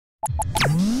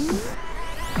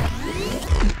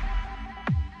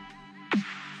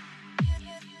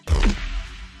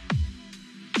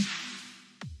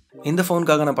இந்த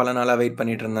ஃபோனுக்காக நான் பல நாளாக வெயிட்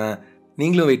பண்ணிட்டு இருந்தேன்.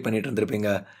 நீங்களும் வெயிட் பண்ணிட்டு இருந்திருப்பீங்க.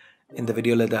 இந்த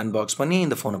வீடியோவில் இதை அன்பாக்ஸ் பண்ணி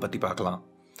இந்த ஃபோனை பற்றி பார்க்கலாம்.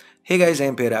 ஹே கைஸ்,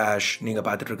 என் பேர் ஆஷ். நீங்கள்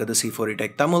பார்த்துட்டு இருக்கிறது C4E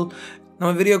Tech தமிழ்.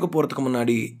 நம்ம வீடியோக்கு போகிறதுக்கு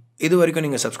முன்னாடி இது வரைக்கும்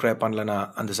நீங்கள் சப்ஸ்கிரைப் பண்ணலன்னா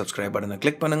அந்த சப்ஸ்கிரைப் பட்டனை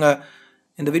கிளிக் பண்ணுங்கள்.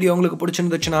 இந்த வீடியோ உங்களுக்கு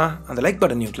பிடிச்சிருந்துச்சுன்னா அந்த லைக்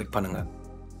பட்டனையும் கிளிக் பண்ணுங்கள்.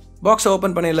 பாக்ஸை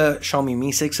ஓப்பன் பண்ணையில் Xiaomi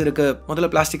Mi 6 இருக்குது. முதல்ல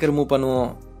பிளாஸ்டிக்கை ரிமூவ்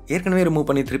பண்ணுவோம். ஏற்கனவே ரிமூவ்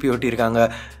பண்ணி திருப்பி ஒட்டியிருக்காங்க.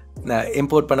 நான்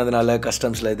இம்போர்ட் பண்ணதுனால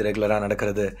கஸ்டம்ஸில் இது ரெகுலராக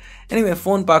நடக்கிறது. எனிவே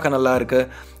ஃபோன் பார்க்க நல்லா இருக்குது.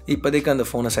 இப்போதைக்கு அந்த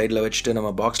ஃபோனை சைடில் வச்சுட்டு நம்ம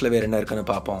பாக்ஸில் வேறு என்ன இருக்குன்னு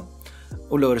பார்ப்போம்.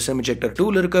 உள்ள ஒரு சிம் இஜெக்டர்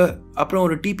டூல் இருக்குது. அப்புறம்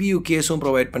ஒரு TPU கேஸும்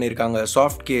ப்ரொவைட் பண்ணியிருக்காங்க.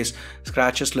 சாஃப்ட் கேஸ்,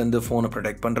 ஸ்க்ராச்சஸ்லேருந்து ஃபோனை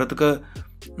ப்ரொடெக்ட் பண்ணுறதுக்கு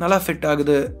நல்லா ஃபிட்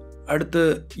ஆகுது. அடுத்து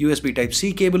USB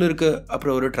Type-C கேபிள் இருக்குது.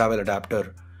 அப்புறம் ஒரு ட்ராவல் அடாப்டர்.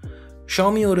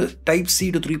 Xiaomi ஒரு Type-C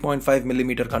to 3.5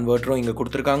 mm கன்வெர்ட்டரும் இங்கே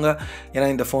கொடுத்துருக்காங்க. ஏன்னா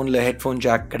இந்த ஃபோனில் ஹெட்ஃபோன்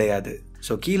ஜாக் கிடையாது.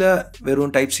 ஸோ கீழே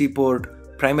வெறும் Type-C board,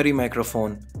 primary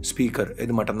microphone, speaker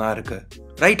இது மட்டும்தான் இருக்குது.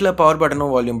 ரைட்டில் பவர்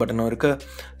பட்டனும் வால்யூம் பட்டனும் இருக்குது.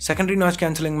 Secondary noise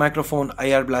cancelling microphone,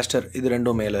 IR plaster இது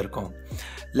ரெண்டும் மேலே இருக்கும்.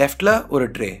 லெஃப்டில் ஒரு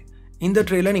ட்ரே. இந்த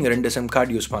ட்ரேயில் நீங்கள் 2 சிம்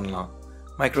கார்டு யூஸ் பண்ணலாம்.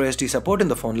 மைக்ரோ SD சப்போர்ட்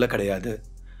இந்த ஃபோனில் கிடையாது.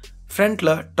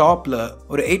 ஃப்ரண்ட்டில் டாப்பில்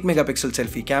ஒரு 8 MP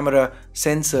selfie camera,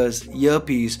 sensors,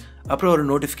 earpiece, அப்புறம் ஒரு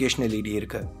நோட்டிஃபிகேஷன் LED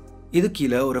இருக்குது. இது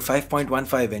கீழே ஒரு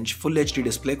 5.15 inch ஃபுல் HD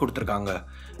டிஸ்பிளே கொடுத்துருக்காங்க.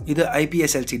 இது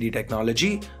IPS LCD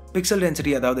technology. Pixel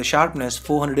density அதாவது ஷார்ப்னஸ்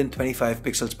 425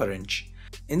 pixels per inch.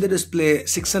 இந்த டிஸ்பிளே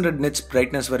 600 nits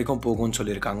பிரைட்னஸ் வரைக்கும் போகும்னு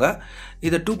சொல்லியிருக்காங்க.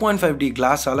 இதை 2.5D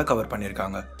கிளாஸால் கவர்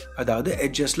பண்ணியிருக்காங்க. அதாவது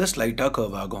எட்ஜஸில் ஸ்லைட்டாக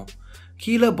கர்வ் ஆகும்.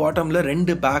 கீழே பாட்டமில்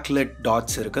 2 பேக்லெட்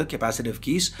டாட்ஸ் இருக்குது, கெப்பாசிட்டிவ்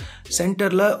கீஸ்.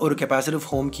 சென்டரில் ஒரு கெப்பாசிட்டிவ்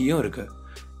ஹோம் கீயும் இருக்குது.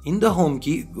 இந்த ஹோம்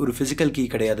கீ ஒரு ஃபிசிக்கல் கீ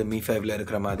கிடையாது. Mi 5ல்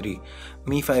இருக்கிற மாதிரி.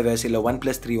 Mi 5S இல்லை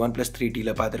 1+3, 1+3Tயில்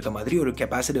பார்த்துருக்க மாதிரி ஒரு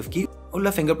கெப்பாசிட்டிவ் கீ உள்ள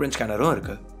ஃபிங்கர் பிரிண்ட் ஸ்கேனரும்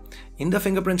இருக்குது. இந்த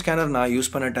ஃபிங்கர் பிரிண்ட் ஸ்கேனர் நான்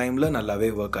யூஸ் பண்ண டைமில் நல்லாவே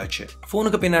ஒர்க் ஆச்சு.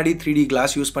 ஃபோனுக்கு பின்னாடி 3D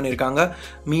கிளாஸ் யூஸ் பண்ணியிருக்காங்க.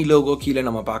 Mi லோகோ கீழே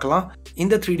நம்ம பார்க்கலாம்.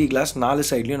 இந்த 3D கிளாஸ் 4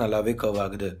 சைட்லையும் நல்லாவே கர்வ்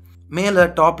ஆகுது. மேலே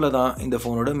டாப்பில் தான் இந்த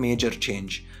ஃபோனோட major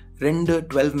change. 2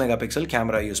 12 MP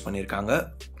camera use பண்ணியிருக்காங்க.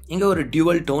 இங்கே ஒரு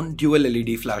டியூவல் டோன், டியூவல்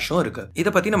LED ஃப்ளாஷும் இருக்குது. இதை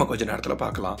பற்றி நம்ம கொஞ்சம் நேரத்தில்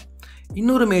பார்க்கலாம்.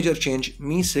 இன்னொரு மேஜர் சேஞ்ச்,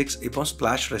 Mi 6 இப்போ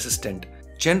ஸ்பிளாஷ் ரெசிஸ்டன்ட்.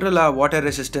 ஜென்ரலாக வாட்டர்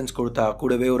ரெசிஸ்டன்ஸ் கொடுத்தா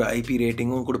கூடவே ஒரு IP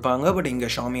ரேட்டிங்கும் கொடுப்பாங்க. பட் இங்கே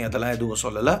Xiaomi அதெல்லாம் எதுவும்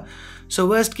சொல்லலை. ஸோ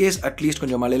வேர்ஸ்ட் கேஸ் அட்லீஸ்ட்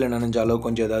கொஞ்சம் மழையில் நனைஞ்சாலோ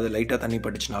கொஞ்சம் ஏதாவது லைட்டாக தண்ணி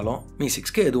பட்டுச்சுனாலும் Mi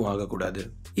 6க்கு எதுவும் ஆகக்கூடாது.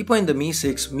 இப்போ இந்த Mi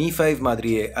 6 Mi 5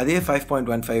 மாதிரியே அதே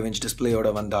 5.15 inch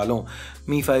டிஸ்பிளேயோட வந்தாலும்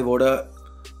Mi 5ஓட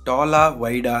டாலாக,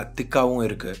 வைடாக, திக்காகவும்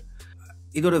இருக்குது.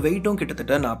 இதோட வெயிட்டும்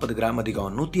கிட்டத்தட்ட 40 கிராம்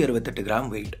அதிகம், 168 கிராம்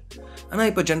வெயிட். ஆனால்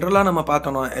இப்போ ஜென்ரலாக நம்ம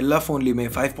பார்த்தோன்னா எல்லா ஃபோன்லேயுமே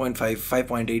 5.5,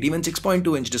 5.8, ஈவன்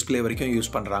 6.2 inch டிஸ்பிளே வரைக்கும்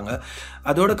யூஸ் பண்ணுறாங்க.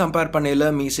 அதோட கம்பேர் பண்ணையில்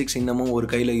Mi 6 இன்னமும் ஒரு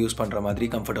கையில் யூஸ் பண்ணுற மாதிரி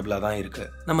கம்ஃபர்டபுளாக தான் இருக்குது.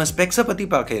 நம்ம ஸ்பெக்ஸை பற்றி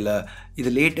பார்க்கையில்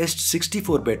இது லேட்டஸ்ட்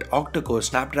 64-bit octa-core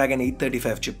Snapdragon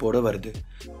 835 சிப்போடு வருது.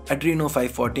 Adreno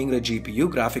 540 GPU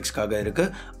கிராஃபிக்ஸ்க்காக இருக்குது.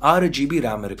 6 GB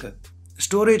RAM இருக்குது.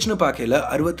 ஸ்டோரேஜ்னு பார்க்கையில்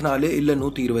 64 இல்லை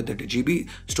 128 GB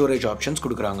ஸ்டோரேஜ் ஆப்ஷன்ஸ்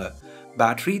கொடுக்குறாங்க.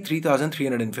 Battery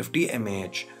 3350 mAh.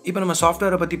 இப்போ நம்ம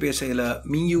சாஃப்ட்வேரை பற்றி பேசையில்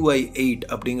MIUI 8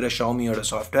 அப்படிங்கிற Xiaomiயோட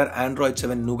சாஃப்ட்வேர் Android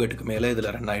 7 Nougatக்கு மேலே இதில்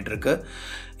ரன் ஆகிட்டு இருக்கு.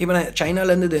 இப்போ நான்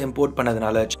சைனாலேருந்து இதை இம்போர்ட்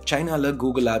பண்ணதுனால சைனாவில்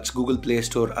Google apps, Google Play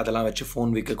Store அதெல்லாம் வச்சு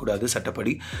ஃபோன் விற்கக்கூடாது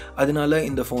சட்டப்படி. அதனால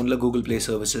இந்த ஃபோனில் Google Play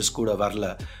சர்வீசஸ் கூட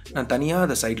வரல. நான் தனியாக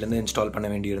அதை சைட்லேருந்து இன்ஸ்டால் பண்ண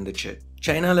வேண்டி இருந்துச்சு.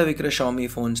 சைனாவில் விற்கிற Xiaomi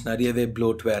ஃபோன்ஸ் நிறையவே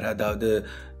ப்ளோட்வேர், அதாவது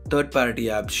தேர்ட் பார்ட்டி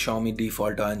ஆப்ஸ் Xiaomi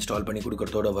டிஃபால்ட்டாக இன்ஸ்டால் பண்ணி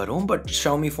கொடுக்குறதோட வரும். பட்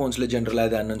Xiaomi ஃபோன்ஸில் ஜென்ரலாக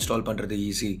இதை அன்இன்ஸ்டால் பண்ணுறது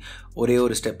ஈஸி. ஒரே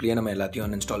ஒரு ஸ்டெப்லேயே நம்ம எல்லாத்தையும்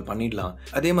அன்இன்ஸ்டால் பண்ணிடலாம்.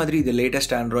 அதே மாதிரி இது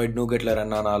லேட்டஸ்ட் Android Nougatல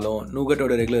ரன் ஆனாலும்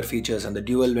Nougatோட ரெகுலர் ஃபீச்சர்ஸ், அந்த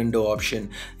டியூவல் விண்டோ ஆப்ஷன்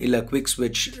இல்லை குவிக்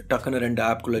ஸ்விட்ச், டக்குன்னு 2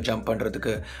 ஆப்குள்ளே ஜம்ப்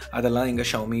பண்ணுறதுக்கு அதெல்லாம் எங்கள்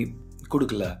Xiaomi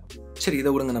கொடுக்கல. சரி,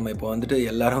 இதை விடுங்க. நம்ம இப்போ வந்துட்டு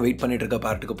எல்லாரும் வெயிட் பண்ணிட்டு இருக்க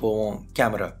பார்ட்டுக்கு போவோம்.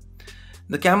 கேமரா.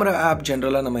 இந்த கேமரா ஆப்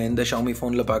ஜென்ரலாக நம்ம எந்த Xiaomi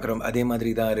ஃபோனில் பார்க்குறோம் அதே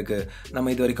மாதிரி தான் இருக்குது.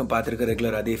 நம்ம இது வரைக்கும் பார்த்துருக்க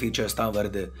ரெகுலர் அதே ஃபீச்சர்ஸ் தான்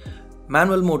வருது.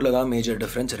 மேனுவல் மோடில் தான் மேஜர்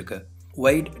டிஃப்ரென்ஸ் இருக்குது.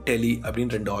 வைட், டெலி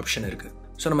அப்படின்னு 2 ஆப்ஷன் இருக்குது.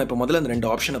 ஸோ நம்ம இப்போ முதல்ல அந்த 2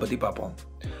 ஆப்ஷனை பற்றி பார்ப்போம்.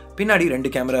 பின்னாடி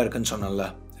 2 கேமரா இருக்குன்னு சொன்னால,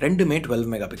 ரெண்டுமே 12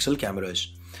 MP கேமராஸ்.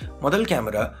 முதல்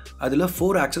கேமரா அதில்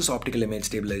 4 axis ஆப்டிக்கல் இமேஜ்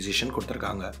ஸ்டேபிளைசேஷன்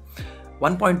கொடுத்துருக்காங்க.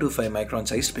 1.25 மைக்ரான்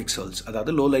சைஸ் பிக்சல்ஸ்,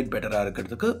 அதாவது லோ லைட் பெட்டராக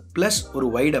இருக்கிறதுக்கு, ப்ளஸ் ஒரு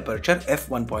வைட் அபர்ச்சர்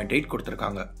f1.8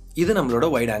 கொடுத்துருக்காங்க. இது நம்மளோட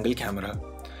வைட் ஆங்கிள் கேமரா.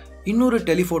 இன்னொரு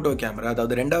டெலிஃபோட்டோ கேமரா,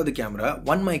 அதாவது 2வது camera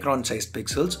 1 micron size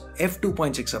pixels,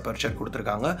 f2.6 aperture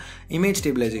கொடுத்துருக்காங்க. இமேஜ்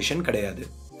ஸ்டேபிளைசேஷன் கிடையாது.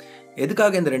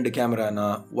 எதுக்காக இந்த 2 கேமரானா,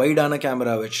 வைடான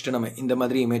கேமரா வச்சுட்டு நம்ம இந்த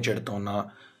மாதிரி இமேஜ் எடுத்தோம்னா,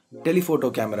 டெலிஃபோட்டோ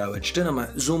கேமரா வச்சுட்டு நம்ம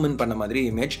ஜூம் இன் பண்ண மாதிரி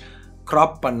இமேஜ்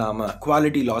க்ராப் பண்ணாமல்,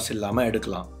 குவாலிட்டி லாஸ் இல்லாமல்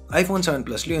எடுக்கலாம். iPhone 7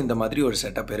 Plusலையும் இந்த மாதிரி ஒரு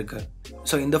செட்டப் இருக்குது.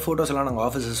 ஸோ இந்த ஃபோட்டோஸ் எல்லாம் நாங்கள்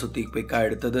ஆஃபீஸை சுற்றி குயிக்காக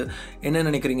எடுத்தது. என்ன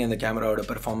நினைக்கிறீங்க இந்த கேமராவோட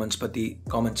பெர்ஃபார்மன்ஸ் பற்றி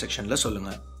காமெண்ட் செக்ஷனில்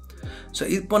சொல்லுங்கள். ஸோ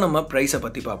இப்போ நம்ம ப்ரைஸை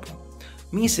பற்றி பார்ப்போம்.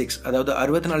 Mi 6 அதாவது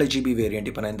 64 GB வேரியண்ட்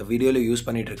இப்போ நான் இந்த வீடியோவில் யூஸ்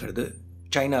பண்ணிகிட்டு இருக்கிறது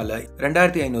சைனாவில்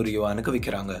 2500 யுவானுக்கு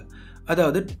விற்கிறாங்க.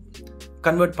 அதாவது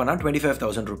கன்வெர்ட் பண்ணால்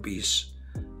 25,000 ருபீஸ்.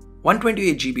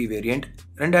 128 GB வேரியண்ட்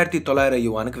 2900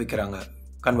 யுவானுக்கு விற்கிறாங்க.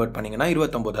 கன்வெர்ட் பண்ணிங்கன்னா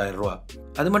 29,000 ரூபா.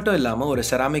 அது மட்டும் இல்லாமல் ஒரு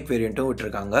செராமிக் வேரியண்ட்டும்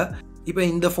விட்டுருக்காங்க. இப்போ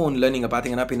இந்த ஃபோனில் நீங்கள்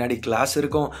பார்த்தீங்கன்னா பின்னாடி கிளாஸ்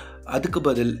இருக்கும், அதுக்கு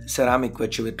பதில் செராமிக்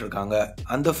வச்சு விட்டுருக்காங்க.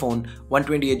 அந்த ஃபோன்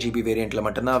 128 GB வேரியண்ட்டில்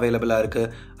மட்டும்தான் அவைலபிளாக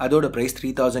இருக்குது. அதோட price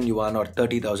 3,000 Yuan R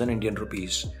 30,000 Indian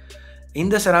rupees.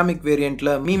 இந்த செராமிக் வேரியண்ட்டில்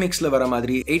Mi Mixல வர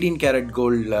மாதிரி 18 கேரட்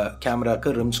கோல்டில்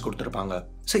கேமராக்கு ரிம்ஸ் கொடுத்துருப்பாங்க.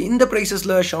 ஸோ இந்த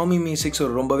ப்ரைஸஸில் Xiaomi Mi 6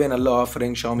 ஒரு ரொம்பவே நல்ல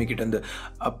ஆஃபரிங் Xiaomi கிட்டேருந்து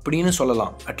அப்படின்னு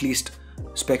சொல்லலாம். அட்லீஸ்ட்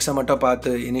ஸ்பெக்ஸை மட்டும் பார்த்து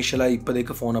இனிஷியலாக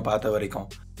இப்போதைக்கு ஃபோனை பார்த்த வரைக்கும்.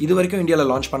 இது வரைக்கும் இந்தியாவில்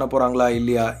லான்ச் பண்ண போகிறாங்களா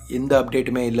இல்லையா, எந்த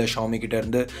அப்டேட்டுமே இல்லை Xiaomi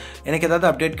கிட்டேருந்து. எனக்கு ஏதாவது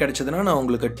அப்டேட் கிடச்சதுன்னா நான்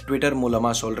உங்களுக்கு ட்விட்டர்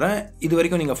மூலமாக சொல்கிறேன். இது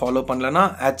வரைக்கும் நீங்கள் ஃபாலோ பண்ணலன்னா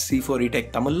 @C4eTech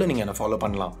தமிழில் நீங்கள் என்னை ஃபாலோ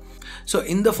பண்ணலாம். ஸோ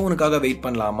இந்த ஃபோனுக்காக வெயிட்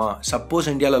பண்ணலாமா? சப்போஸ்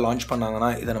இந்தியாவில் லான்ச் பண்ணாங்கன்னா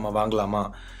இதை நம்ம வாங்கலாமா?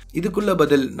 இதுக்குள்ள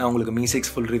பதில் நான் உங்களுக்கு Mi 6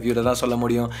 ஃபுல் ரிவ்யூவில் தான் சொல்ல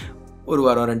முடியும், 1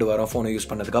 வாரம் 2 வாரம் ஃபோனை யூஸ்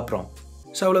பண்ணதுக்கப்புறம்.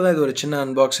 ஸோ அவ்வளோதான், இது ஒரு சின்ன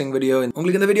அன்பாக்சிங் வீடியோ.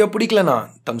 உங்களுக்கு இந்த வீடியோ பிடிக்கலனா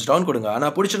தம்ஸ் டவுன் கொடுங்க,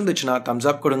 ஆனால் பிடிச்சிருந்துச்சுன்னா தம்ஸ்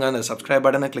அப் கொடுங்க. அந்த சப்ஸ்கிரைப்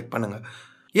பட்டனை கிளிக் பண்ணுங்கள்.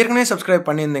 ஏற்கனவே சப்ஸ்கிரைப்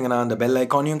பண்ணியிருந்தீங்கன்னா அந்த பெல்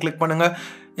ஐக்கானையும் கிளிக் பண்ணுங்கள்.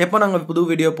 எப்போ நாங்கள் புது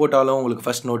வீடியோ போட்டாலும் உங்களுக்கு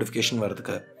ஃபஸ்ட் நோட்டிஃபிகேஷன்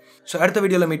வரதுக்கு. ஸோ அடுத்த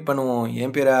வீடியோவில் மீட் பண்ணுவோம்.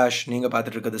 என் பேர் ஆஷ், நீங்கள்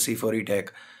பார்த்துட்டு இருக்கிறது C4eTech.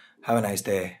 Have a nice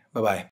day. Bye-bye.